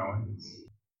not knowing?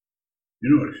 You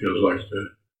know what it feels like to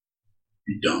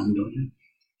be dumb, don't you?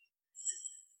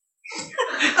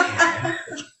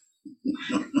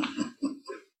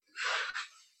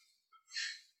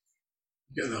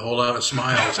 Getting a whole lot of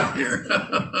smiles out here.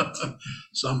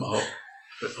 Somehow.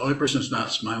 But the only person that's not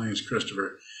smiling is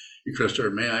Christopher.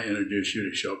 Christopher, may I introduce you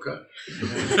to Shoka?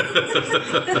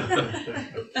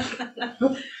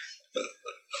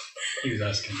 He was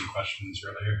asking you questions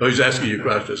earlier. Oh, he's asking you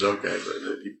questions, okay.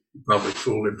 But you probably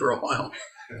fooled him for a while.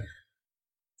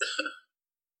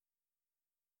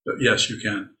 But yes, you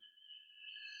can.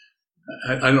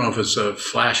 I don't know if it's a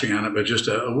flashing on it, but just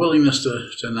a willingness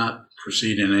to not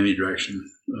proceed in any direction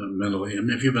mentally. I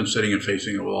mean, if you've been sitting and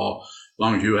facing a wall as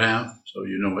long as you have, so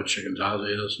you know what Shikantaza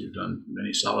is, you've done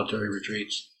many solitary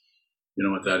retreats, you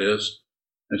know what that is.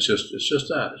 It's just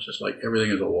that. It's just like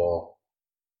everything is a wall.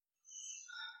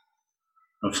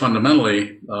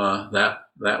 Fundamentally, that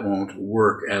won't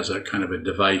work as a kind of a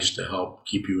device to help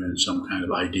keep you in some kind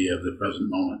of idea of the present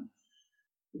moment.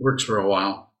 It works for a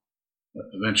while, but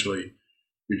eventually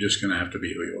you're just going to have to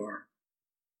be who you are.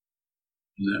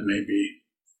 And that may be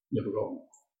difficult.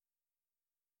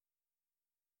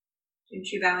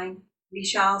 Bowing.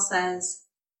 Vishal says,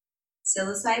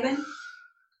 psilocybin?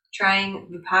 Trying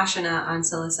Vipassana on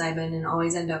psilocybin and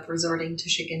always end up resorting to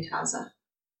Shikantaza.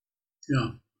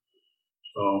 Yeah.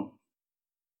 So,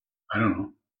 I don't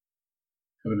know.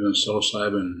 Haven't done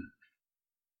psilocybin in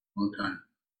a long time.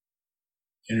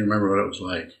 Can't even remember what it was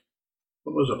like.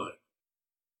 What was it like?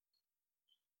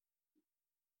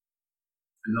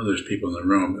 I know there's people in the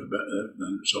room that have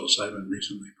done psilocybin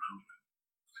recently, probably.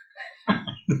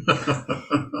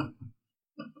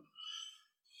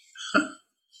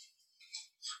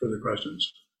 Further questions?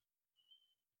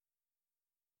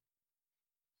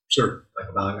 Sir?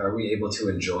 Are we able to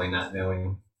enjoy not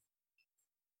knowing?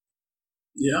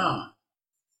 Yeah.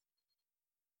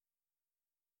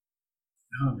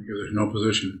 Yeah, because there's no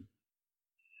position.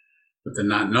 But the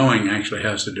not knowing actually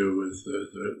has to do with the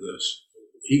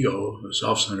ego, the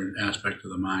self-centered aspect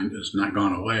of the mind, has not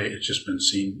gone away. It's just been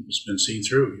seen. It's been seen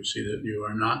through. You see that you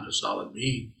are not a solid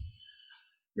being.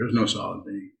 There's no solid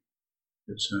being.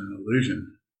 It's an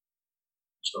illusion.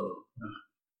 So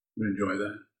we enjoy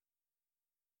that.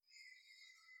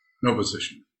 No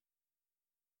position.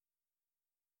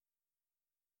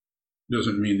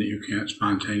 Doesn't mean that you can't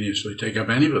spontaneously take up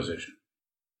any position.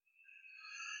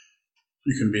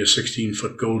 You can be a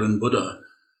 16-foot golden Buddha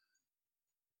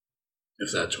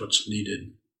if that's what's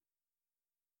needed.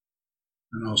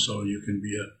 And also you can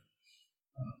be a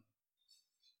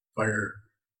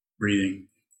fire-breathing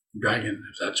dragon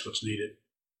if that's what's needed.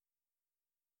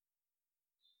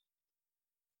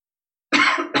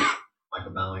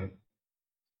 Michael Bowing.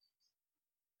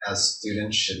 As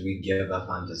students, should we give up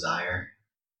on desire?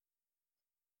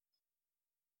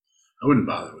 I wouldn't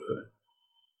bother with it.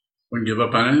 Wouldn't give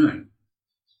up on anything.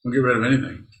 Don't get rid of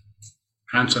anything.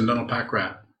 Transcendental pack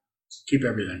rat. Keep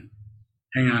everything.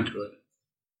 Hang on to it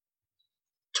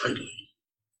tightly.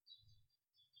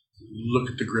 Look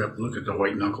at the grip. Look at the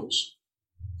white knuckles.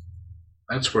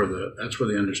 That's where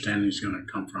the understanding is going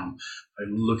to come from, by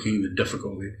looking the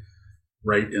difficulty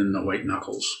right in the white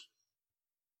knuckles.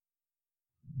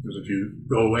 Because if you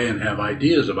go away and have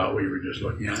ideas about what you were just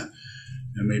looking at,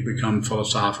 it may become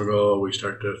philosophical. We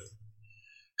start to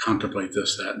contemplate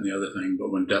this, that, and the other thing.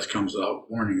 But when death comes without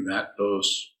warning, that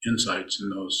those insights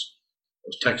and those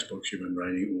textbooks you've been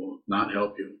writing will not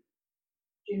help you.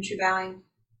 Junshi Bowing,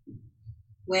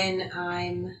 when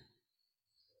I'm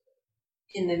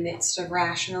in the midst of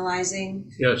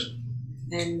rationalizing, Yes.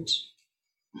 and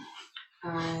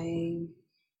I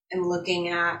am looking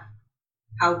at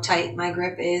how tight my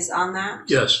grip is on that,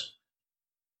 Yes.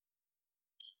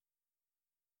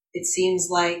 it seems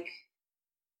like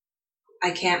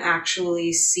I can't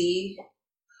actually see.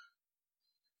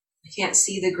 I can't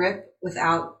see the grip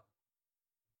without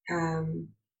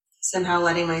somehow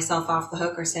letting myself off the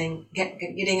hook, or saying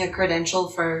getting a credential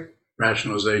for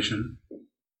Rationalization.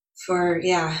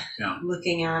 yeah. Mm-hmm.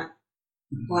 Looking at,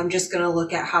 well, I'm just going to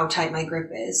look at how tight my grip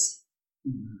is.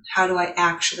 Mm-hmm. How do I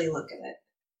actually look at it?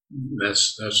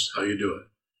 That's how you do it.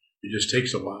 It just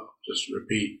takes a while. Just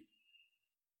repeat.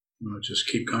 Just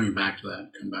keep coming back to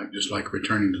that. Come back, just like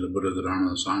returning to the Buddha, the Dharma,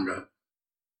 the Sangha,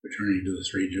 returning to the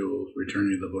three jewels,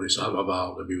 returning to the Bodhisattva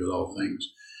vow to be with all things.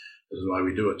 This is why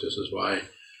we do it. This is why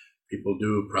people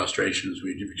do prostrations.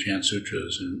 We do chant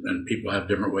sutras, and people have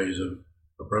different ways of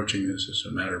approaching this. It's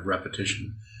a matter of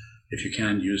repetition. If you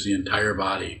can, use the entire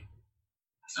body,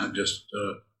 not just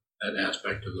that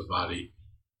aspect of the body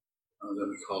that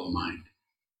we call the mind.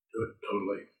 Do it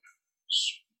totally.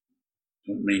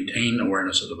 Don't maintain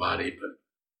awareness of the body, but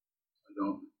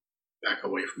don't back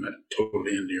away from it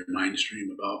totally into your mind stream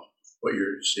about what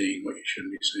you're seeing, what you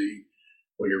shouldn't be seeing,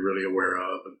 what you're really aware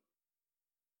of.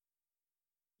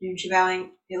 Junshi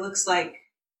Bowing, it looks like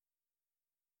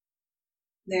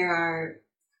there are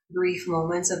brief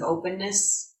moments of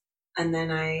openness, and then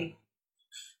I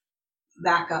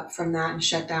back up from that and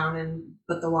shut down and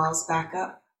put the walls back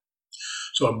up.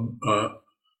 So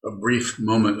a brief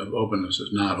moment of openness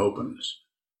is not openness.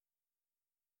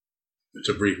 It's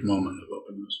a brief moment of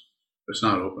openness. It's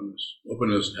not openness.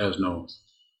 Openness has no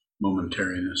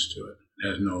momentariness to it. It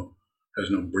has no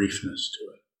briefness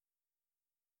to it.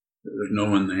 There's no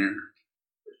one there.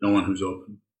 There's no one who's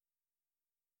open.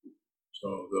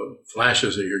 So the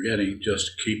flashes that you're getting,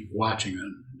 just keep watching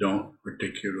them. Don't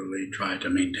particularly try to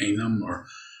maintain them or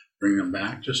bring them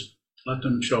back. Just let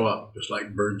them show up, just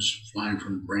like birds flying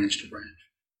from branch to branch.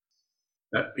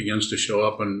 That begins to show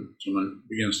up when someone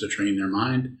begins to train their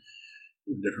mind.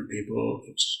 Different people,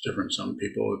 it's different. Some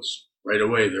people, it's right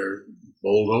away. They're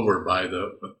bowled over by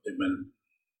what they've been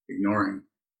ignoring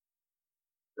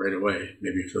right away,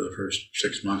 maybe for the first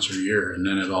 6 months or a year, and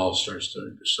then it all starts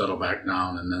to settle back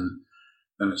down, and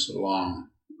then it's a long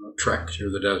trek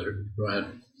through the desert. Go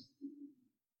ahead.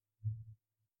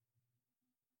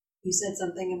 You said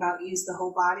something about use the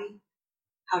whole body.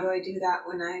 How do I do that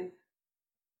when I've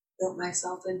built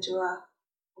myself into a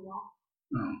wall?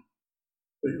 No.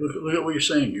 Look at what you're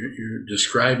saying. You're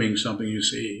describing something you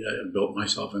see. I built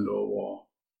myself into a wall.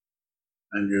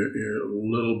 And you're a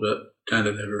little bit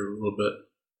tentative or a little bit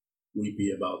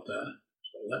weepy about that.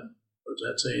 So what does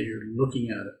that say? You're looking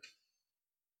at it.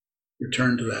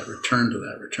 Return to that, return to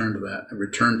that, return to that, and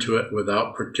return to it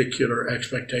without particular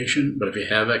expectation. But if you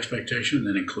have expectation,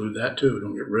 then include that too.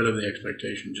 Don't get rid of the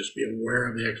expectation. Just be aware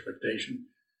of the expectation.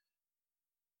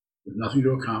 There's nothing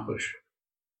to accomplish.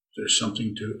 There's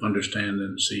something to understand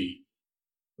and see.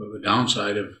 So the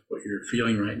downside of what you're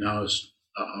feeling right now is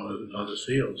how this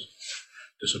feels.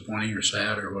 Disappointing or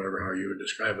sad or whatever, how you would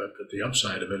describe it. But the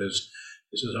upside of it is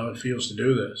This is how it feels to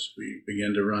do this. We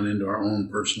begin to run into our own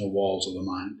personal walls of the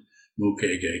mind.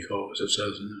 Muke Geiko, as it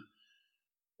says in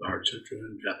the Heart Sutra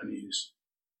in Japanese.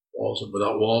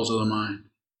 Without walls of the mind.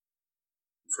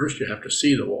 First, you have to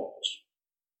see the walls.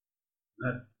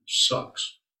 That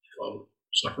sucks. It's called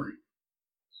suffering.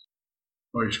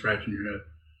 Oh, you're scratching your head.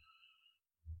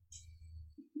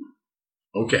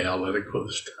 Okay, I'll let it go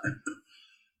this time.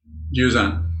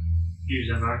 Juzan.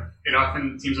 It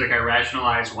often seems like I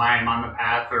rationalize why I'm on the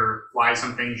path or why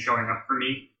something's showing up for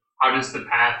me. How does the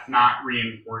path not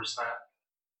reinforce that?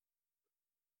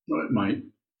 Well, it might.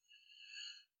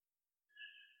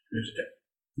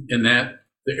 In that,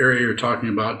 the area you're talking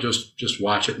about, just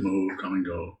watch it move, come and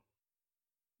go.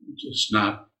 It's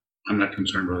not, I'm not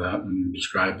concerned with that. When you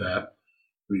describe that,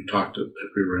 we talked,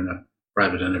 if we were in a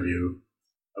private interview,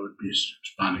 I would be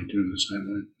responding to it in the same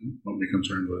way. Won't be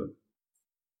concerned with it.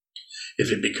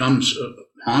 If it becomes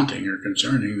haunting or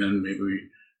concerning, then maybe we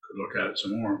could look at it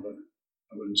some more, but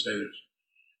I wouldn't say there's,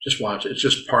 just watch it. It's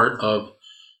just part of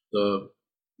the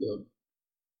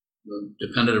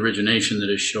dependent origination that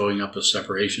is showing up as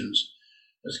separations.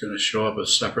 It's going to show up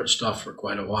as separate stuff for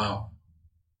quite a while.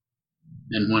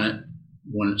 And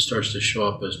when it starts to show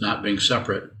up as not being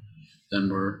separate, then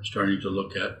we're starting to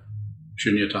look at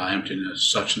shunyata,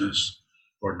 emptiness, suchness,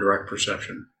 or direct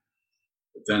perception.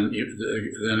 But then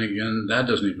again, that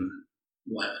has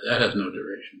no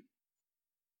duration.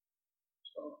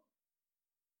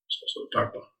 So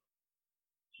DARPA.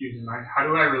 How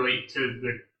do I relate to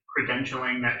the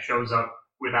credentialing that shows up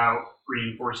without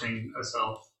reinforcing a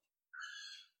self?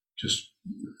 Just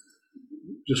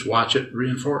watch it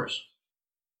reinforce.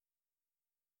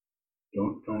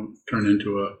 Don't turn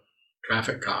into a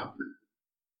traffic cop.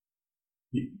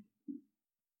 Be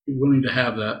willing to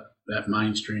have that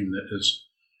mind stream that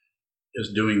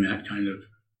is doing that kind of,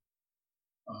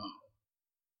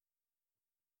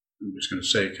 I'm just going to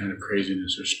say, kind of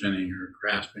craziness or spinning or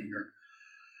grasping or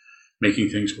making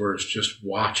things worse. Just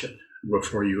watch it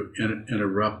before you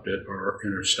interrupt it or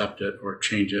intercept it or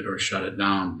change it or shut it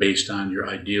down based on your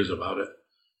ideas about it.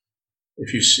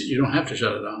 If you see, you don't have to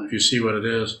shut it down. If you see what it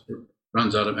is, it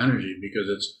runs out of energy because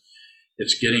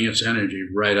it's getting its energy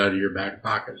right out of your back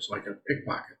pocket. It's like a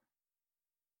pickpocket.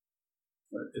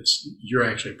 But you're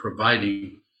actually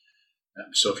providing.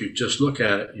 So if you just look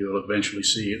at it, you'll eventually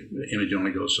see it. The image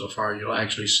only goes so far. You'll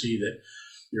actually see that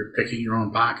you're picking your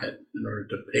own pocket in order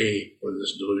to pay for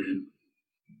this delusion.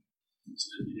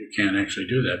 You can't actually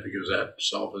do that because that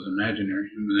self is imaginary.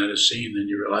 And when that is seen, then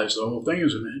you realize the whole thing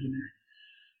is imaginary.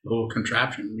 The whole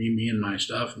contraption, me and my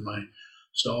stuff and my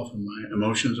self and my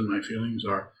emotions and my feelings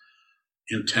are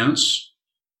intense,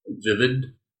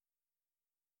 vivid,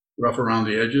 rough around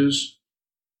the edges,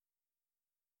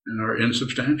 and are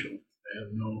insubstantial. They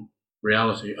have no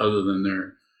reality other than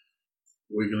their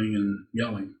wiggling and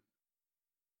yelling.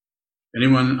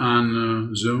 Anyone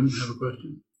on Zoom have a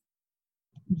question?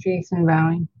 Jason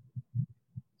Bowing.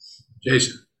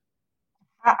 Jason.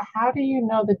 How do you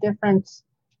know the difference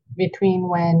between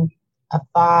when a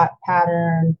thought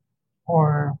pattern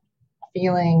or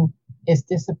feeling is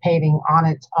dissipating on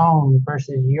its own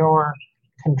versus you're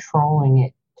controlling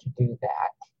it to do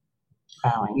that?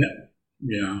 Bowing.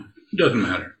 Yeah. It doesn't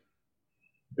matter.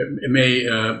 It may,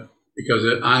 because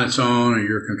on its own or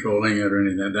you're controlling it or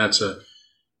anything,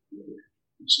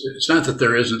 it's not that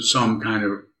there isn't some kind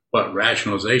of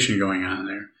rationalization going on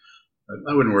there.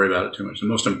 I wouldn't worry about it too much. The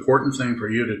most important thing for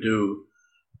you to do,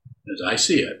 as I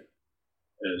see it,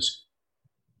 is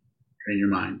train your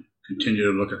mind.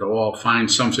 Continue to look at the wall. Find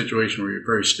some situation where you're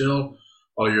very still,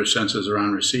 all your senses are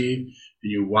on receive,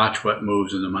 and you watch what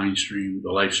moves in the mind stream,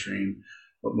 the life stream,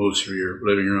 what moves through your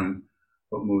living room,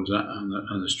 what moves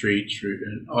on the street,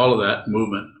 and all of that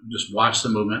movement. Just watch the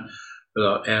movement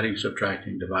without adding,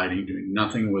 subtracting, dividing, doing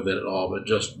nothing with it at all, but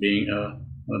just being an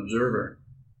observer.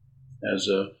 As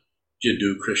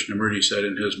Jiddu Krishnamurti said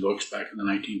in his books back in the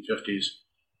 1950s,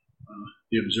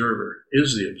 the observer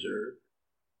is the observed.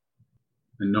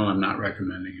 And no, I'm not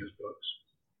recommending his books.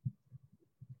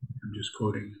 I'm just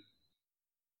quoting.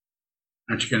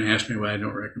 Aren't you going to ask me why I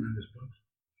don't recommend his books?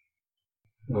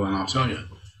 Well, then I'll tell you.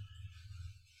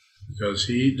 Because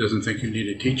he doesn't think you need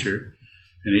a teacher,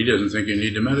 and he doesn't think you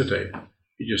need to meditate.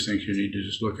 He just thinks you need to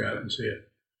just look at it and see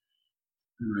it.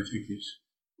 And I think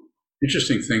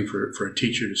interesting thing for a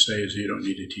teacher to say is you don't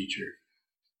need a teacher.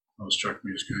 It struck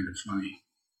me as kind of funny.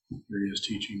 Here he is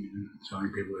teaching and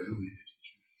telling people they don't need a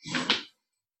teacher.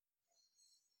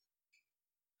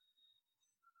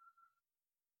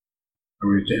 Are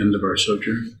we at the end of our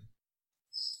sojourn?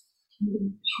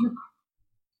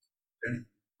 Okay.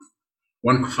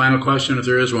 One final question, if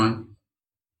there is one.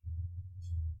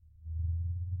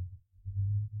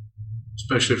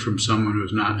 especially from someone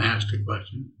who's not asked a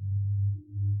question.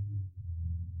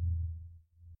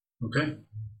 Okay?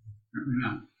 Apparently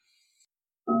not.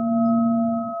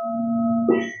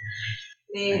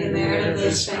 May the merit of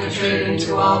this penetrate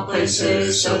into all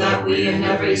places, so that we and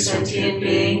every sentient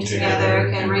being together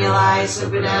can realize the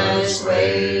Buddha's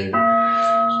way.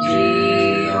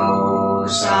 Ji-o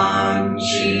san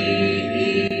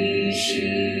chi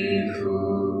shi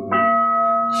fu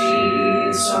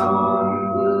ji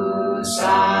song bu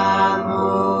sa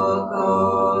mo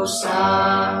ko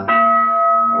sa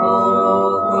o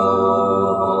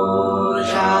ko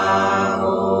ja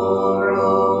o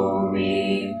ro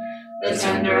mi. The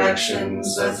 10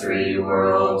 directions, the 3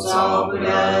 worlds, all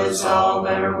Buddhas, all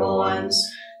venerable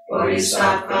ones,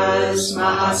 Bodhisattvas,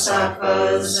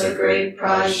 Mahasattvas, the great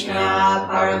Prajna,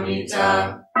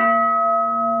 Paramita.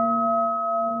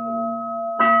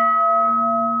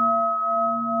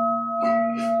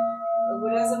 The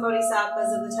Buddhas and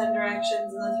Bodhisattvas of the 10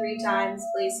 directions and the 3 times,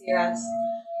 please hear us.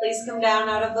 Please come down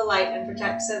out of the light and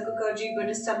protect Sokukoji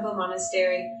Buddhist Temple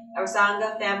Monastery, our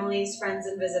Sangha, families, friends,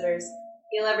 and visitors.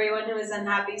 Heal everyone who is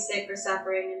unhappy, sick, or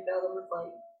suffering, and fill them with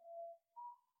light.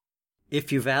 If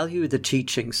you value the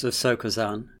teachings of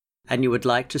Sokuzan, and you would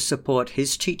like to support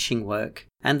his teaching work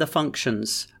and the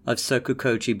functions of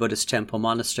Sokukoji Buddhist Temple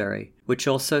Monastery, which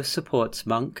also supports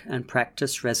monk and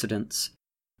practice residents,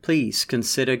 please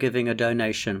consider giving a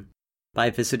donation by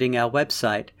visiting our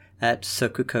website at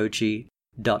sokukoji.org.